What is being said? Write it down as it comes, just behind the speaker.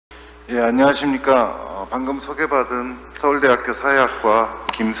예, 안녕하십니까. 방금 소개받은 서울대학교 사회학과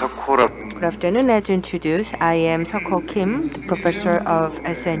김석호라고. Good afternoon. As introduced, I am Seok-ho Kim, the professor of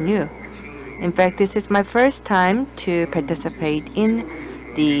SNU. In fact, this is my first time to participate in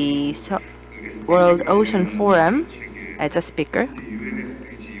the World Ocean Forum as a speaker.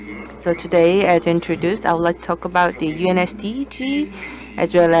 So today, as introduced, I would like to talk about the UN-SDG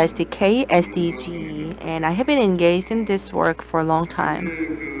as well as the K-SDG, and I have been engaged in this work for a long time.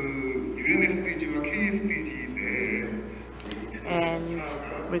 And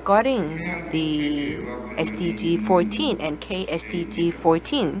regarding the SDG 14 and K-SDG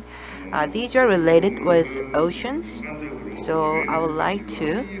 14, these are related with oceans. So I would like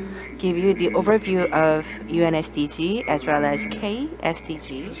to give you the overview of UN-SDG as well as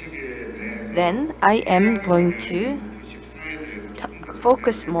K-SDG. Then I am going to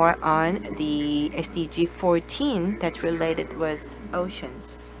focus more on the SDG 14 that's related with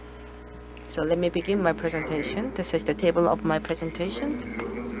oceans. So let me begin my presentation. This is the table of my presentation.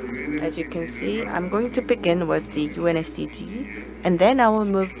 As you can see, I'm going to begin with the UN-SDG, and then I will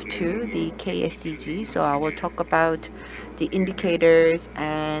move to the K-SDG. So I will talk about the indicators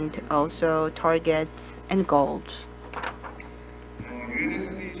and also targets and goals.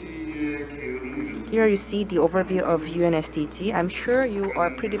 Here you see the overview of UN-SDG. I'm sure you are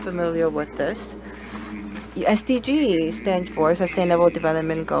pretty familiar with this. SDG stands for Sustainable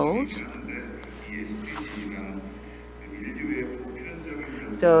Development Goals.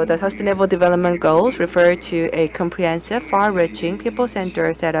 So the Sustainable Development Goals refer to a comprehensive, far-reaching,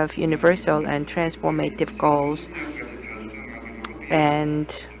 people-centered set of universal and transformative goals,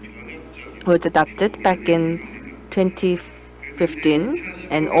 and was adopted back in 2015,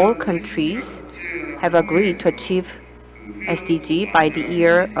 and all countries have agreed to achieve SDG by the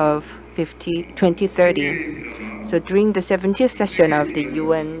year of 2030. So during the 70th session of the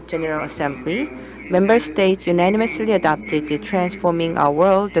UN General Assembly, member states unanimously adopted the Transforming Our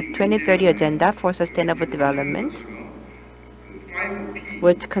World, the 2030 Agenda for Sustainable Development,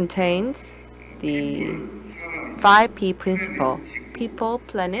 which contains the 5P principle: people,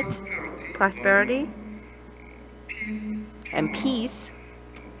 planet, prosperity, and peace,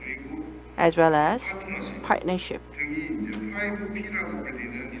 as well as partnership.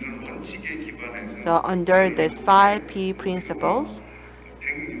 So under these 5P principles,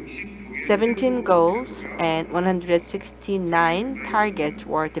 17 goals and 169 targets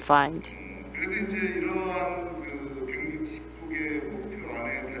were defined.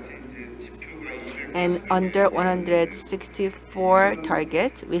 And under 164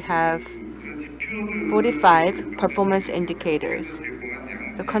 targets, we have 45 performance indicators.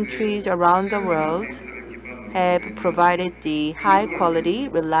 The countries around the world have provided the high-quality,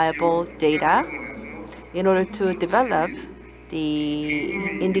 reliable data in order to develop the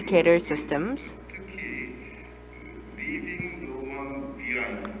indicator systems,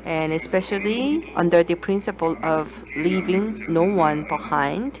 and especially under the principle of leaving no one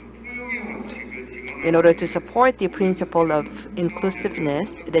behind. In order to support the principle of inclusiveness,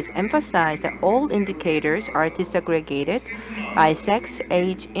 it is emphasized that all indicators are disaggregated by sex,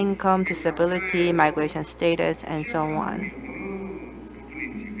 age, income, disability, migration status, and so on.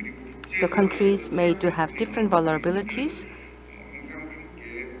 So countries may do have different vulnerabilities,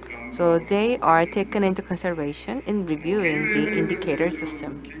 so they are taken into consideration in reviewing the indicator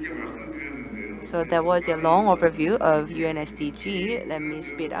system. So that was a long overview of UN-SDG. Let me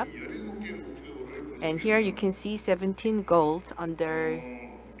speed up. And here you can see 17 goals under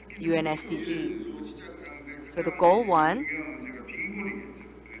UN-SDG. So the goal 1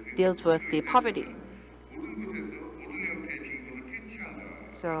 deals with the poverty.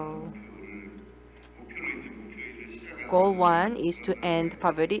 So goal 1 is to end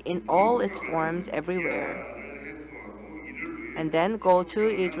poverty in all its forms everywhere. And then goal 2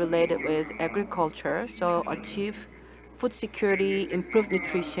 is related with agriculture, so achieve food security, improve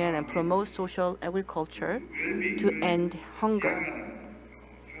nutrition, and promote social agriculture to end hunger.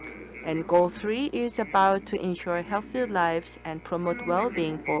 And goal 3 is about to ensure healthy lives and promote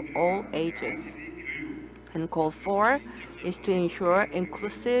well-being for all ages. And goal 4 is to ensure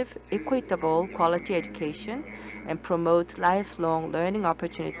inclusive, equitable, quality education and promote lifelong learning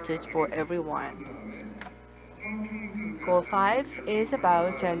opportunities for everyone. Goal 5 is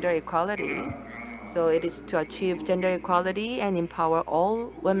about gender equality. So it is to achieve gender equality and empower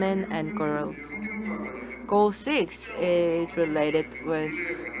all women and girls. Goal 6 is related with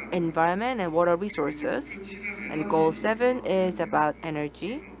environment and water resources. And goal 7 is about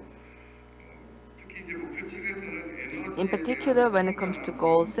energy. In particular, when it comes to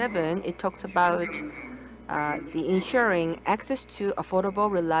goal 7, it talks about the ensuring access to affordable,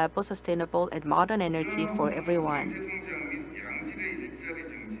 reliable, sustainable, and modern energy for everyone.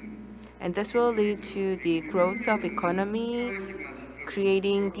 And this will lead to the growth of economy,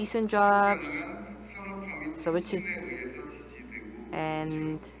 creating decent jobs, so which is,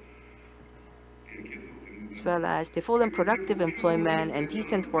 and as well as the full and productive employment and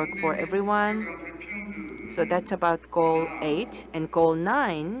decent work for everyone. So that's about goal 8. And goal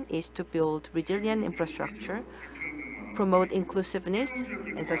 9 is to build resilient infrastructure, promote inclusiveness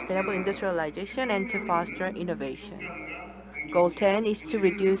and sustainable industrialization, and to foster innovation. Goal 10 is to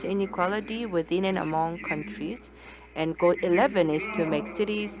reduce inequality within and among countries. And goal 11 is to make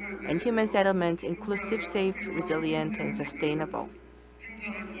cities and human settlements inclusive, safe, resilient, and sustainable.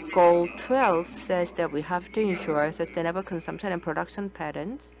 Goal 12 says that we have to ensure sustainable consumption and production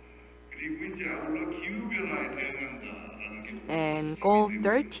patterns. And goal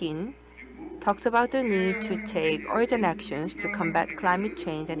 13 talks about the need to take urgent actions to combat climate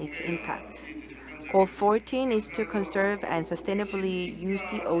change and its impacts. Goal 14 is to conserve and sustainably use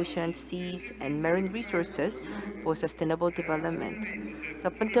the oceans, seas, and marine resources for sustainable development. So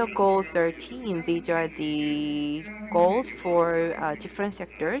up until goal 13, these are the goals for different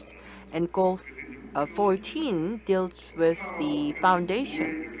sectors, and goal 14 deals with the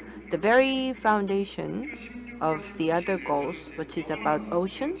foundation, the very foundation of the other goals, which is about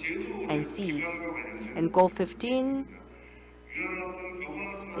oceans and seas. And goal 15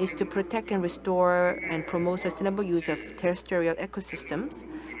 is to protect and restore and promote sustainable use of terrestrial ecosystems.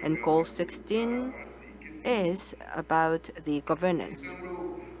 And goal 16 is about the governance.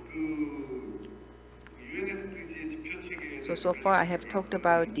 So far I have talked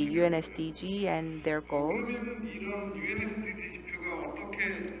about the UN SDG and their goals.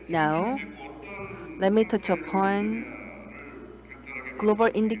 Now, let me touch upon global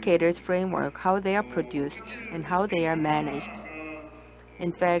indicators framework, how they are produced and how they are managed.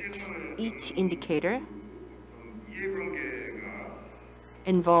 In fact, each indicator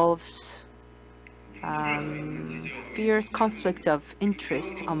involves fierce conflicts of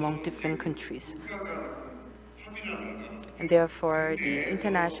interest among different countries. And therefore, the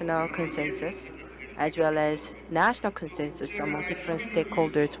international consensus as well as national consensus among different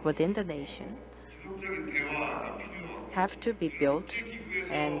stakeholders within the nation have to be built,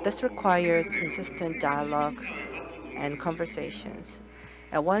 and this requires consistent dialogue and conversations.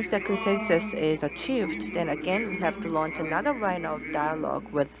 And once that consensus is achieved, then again we have to launch another round of dialogue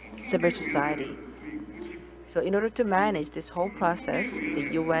with civil society. So in order to manage this whole process, the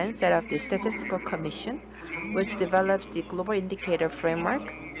UN set up the Statistical Commission, which develops the global indicator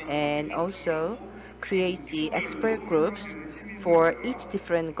framework and also creates the expert groups for each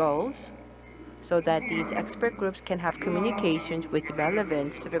different goals, so that these expert groups can have communications with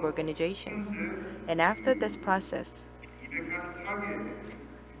relevant civic organizations. And after this process,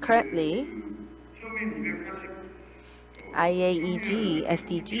 currently, IAEG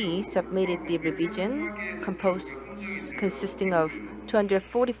SDG submitted the revision consisting of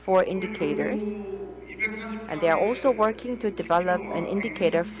 244 indicators, and they are also working to develop an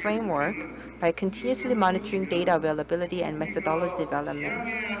indicator framework by continuously monitoring data availability and methodology development.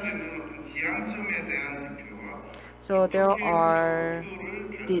 So there are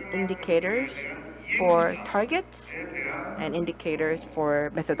the indicators for targets and indicators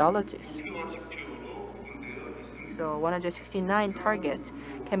for methodologies. So 169 targets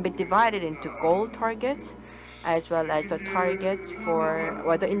can be divided into goal targets as well as the targets for,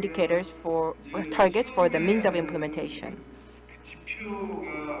 or the indicators for, targets for the means of implementation.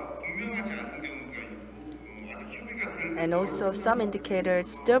 And also some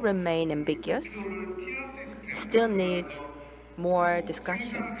indicators still remain ambiguous, still need more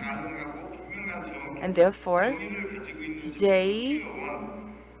discussion. And therefore, they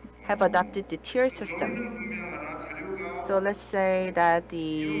have adopted the tier system. So let's say that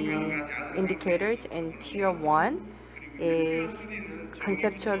the indicators in tier 1 is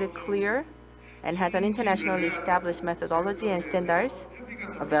conceptually clear and has an internationally established methodology and standards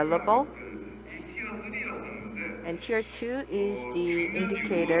available. And tier 2 is the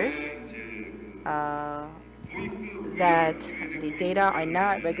indicators that the data are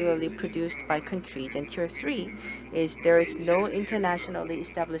not regularly produced by countries. And tier 3 is there is no internationally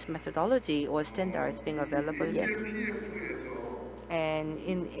established methodology or standards being available yet. And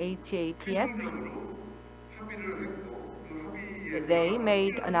in HAPF, they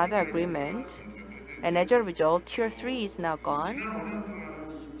made another agreement, and as a result, tier 3 is now gone.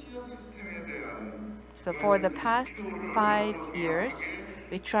 So for the past 5 years,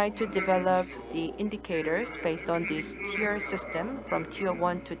 we try to develop the indicators based on this tier system from tier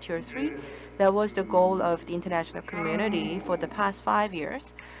 1 to tier 3. That was the goal of the international community for the past 5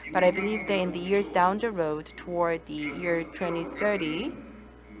 years. But I believe that in the years down the road toward the year 2030,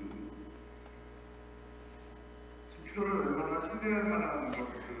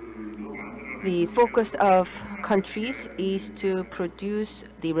 the focus of countries is to produce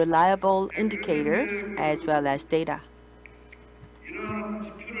the reliable indicators as well as data.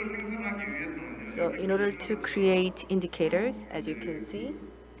 So in order to create indicators, as you can see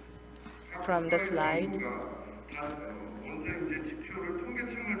from the slide,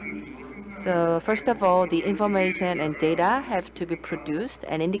 so first of all, the information and data have to be produced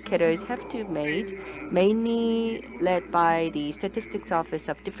and indicators have to be made, mainly led by the statistics office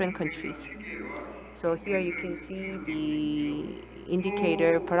of different countries. So here you can see the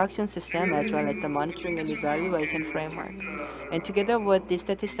indicator production system as well as the monitoring and evaluation framework. And together with the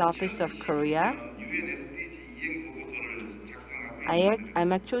Statistics Office of Korea,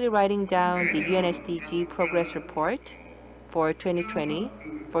 I'm actually writing down the UN progress report for 2020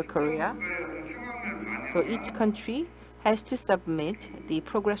 for Korea. So each country has to submit the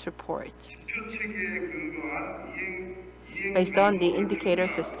progress report based on the indicator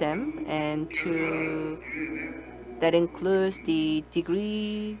system, and that includes the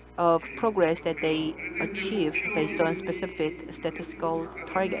degree of progress that they achieve based on specific statistical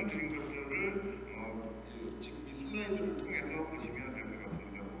targets.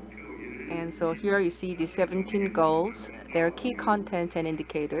 And so here you see the 17 goals. There are key contents and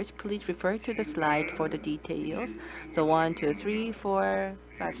indicators. Please refer to the slide for the details. So 1, 2, 3, 4,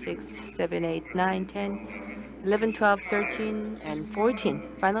 5, 6, 7, 8, 9, 10, 11, 12, 13, and 14.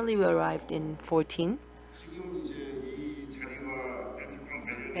 Finally, we arrived in 14.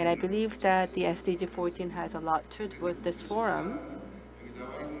 And I believe that the SDG 14 has a lot to do with this forum.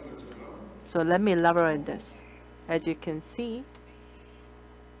 So let me elaborate this. As you can see,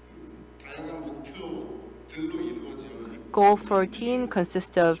 Goal 14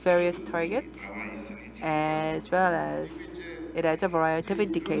 consists of various targets, as well as it has a variety of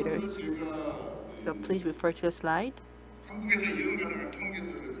indicators. So please refer to the slide.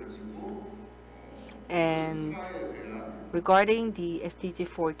 And regarding the SDG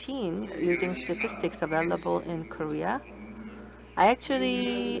 14, using statistics available in Korea, I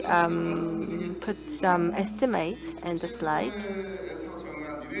actually put some estimates in the slide.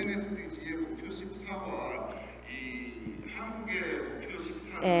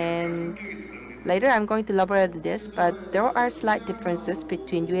 And later I'm going to elaborate this, but there are slight differences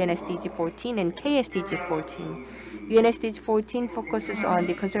between UNSDG 14 and K-SDG 14. UNSDG 14 focuses on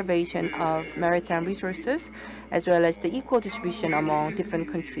the conservation of maritime resources as well as the equal distribution among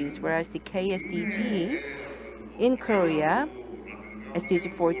different countries, whereas the K-SDG in Korea,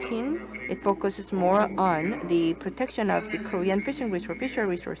 SDG 14, it focuses more on the protection of the Korean fishery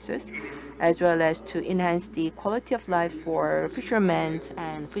resources, as well as to enhance the quality of life for fishermen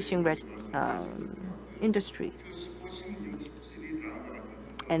and fishing industry.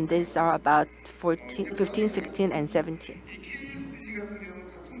 And these are about 15, 16, and 17.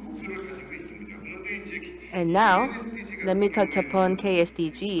 And now, let me touch upon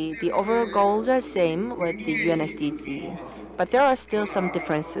KSDG. The overall goals are same with the UNSDG, but there are still some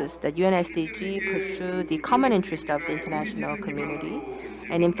differences. The UNSDG pursue the common interest of the international community,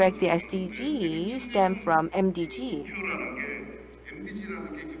 and in fact, the SDG stem from MDG,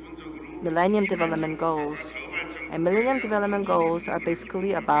 Millennium Development Goals. And Millennium Development Goals are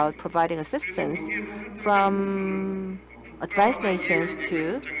basically about providing assistance from advanced nations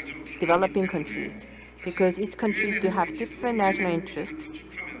to developing countries, because each countries do have different national interests,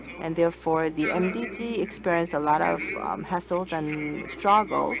 and therefore the MDG experienced a lot of hassles and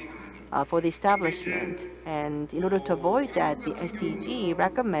struggles for the establishment. And in order to avoid that, the SDG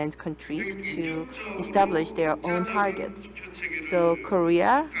recommends countries to establish their own targets. So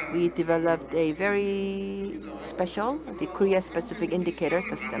Korea, we developed a very special, the Korea-specific indicator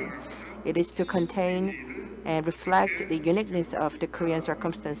system. It is to contain and reflect the uniqueness of the Korean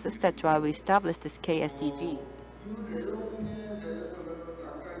circumstances. That's why we established this KSDG.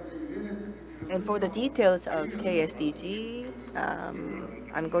 And for the details of KSDG,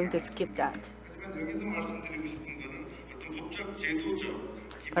 I'm going to skip that.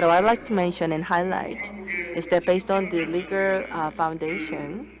 But what I'd like to mention and highlight is that based on the legal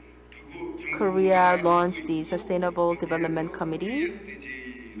foundation, Korea launched the Sustainable Development Committee,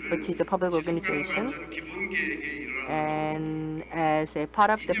 which is a public organization. And as a part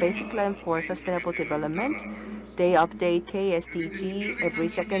of the basic plan for sustainable development, they update KSDG every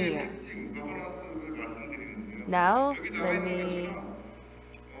second year. Now, let me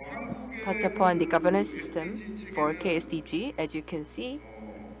touch upon the governance system for KSDG. As you can see,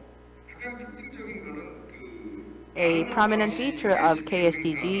 a prominent feature of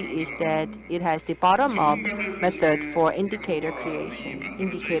KSDG is that it has the bottom-up method for indicator creation,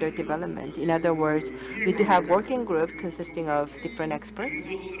 indicator development. In other words, we do have working groups consisting of different experts,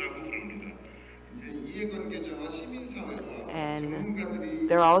 and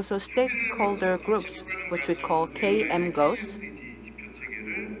there are also stakeholder groups, which we call KMGOs,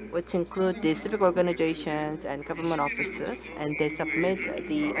 which include the civic organizations and government offices, and they submit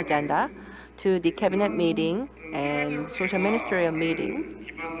the agenda to the cabinet meeting and social ministerial meeting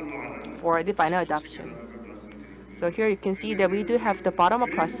for the final adoption. So here you can see that we do have the bottom-up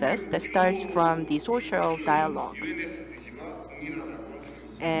process that starts from the social dialogue.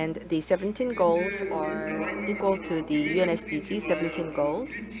 And the 17 goals are equal to the UN SDG 17 goals.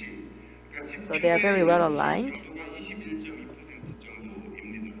 So they are very well aligned.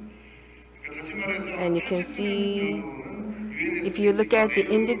 And you can see, if you look at the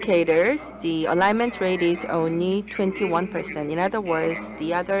indicators, the alignment rate is only 21%. In other words,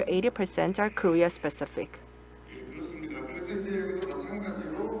 the other 80% are Korea specific.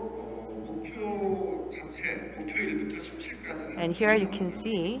 And here you can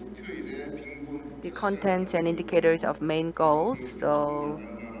see the contents and indicators of main goals. So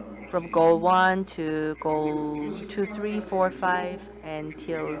from goal 1 to goal 2, 3, 4, 5,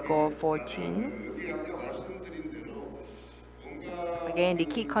 until goal 14. Again, the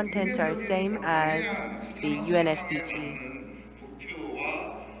key contents are same as the UN SDG.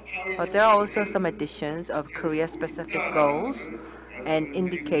 But there are also some additions of Korea-specific goals and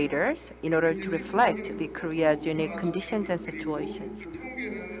indicators in order to reflect the Korea's unique conditions and situations.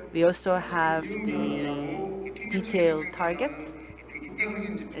 We also have the detailed targets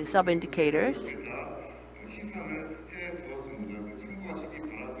and sub-indicators.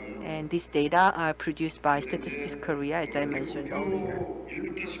 And these data are produced by Statistics Korea, as I mentioned earlier.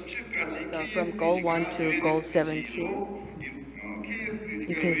 So from goal 1 to goal 17,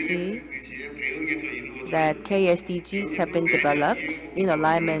 you can see that KSDGs have been developed in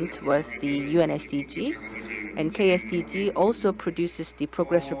alignment with the UN SDG, and KSDG also produces the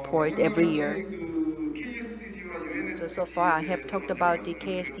progress report every year. So far I have talked about the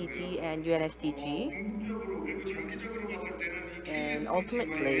KSDG and UN SDG, and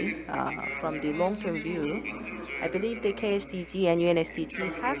ultimately, from the long-term view, I believe the KSDG and UN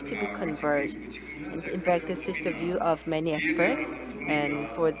SDG have to be converged. And in fact, this is the view of many experts. And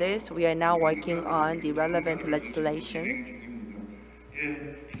for this, we are now working on the relevant legislation.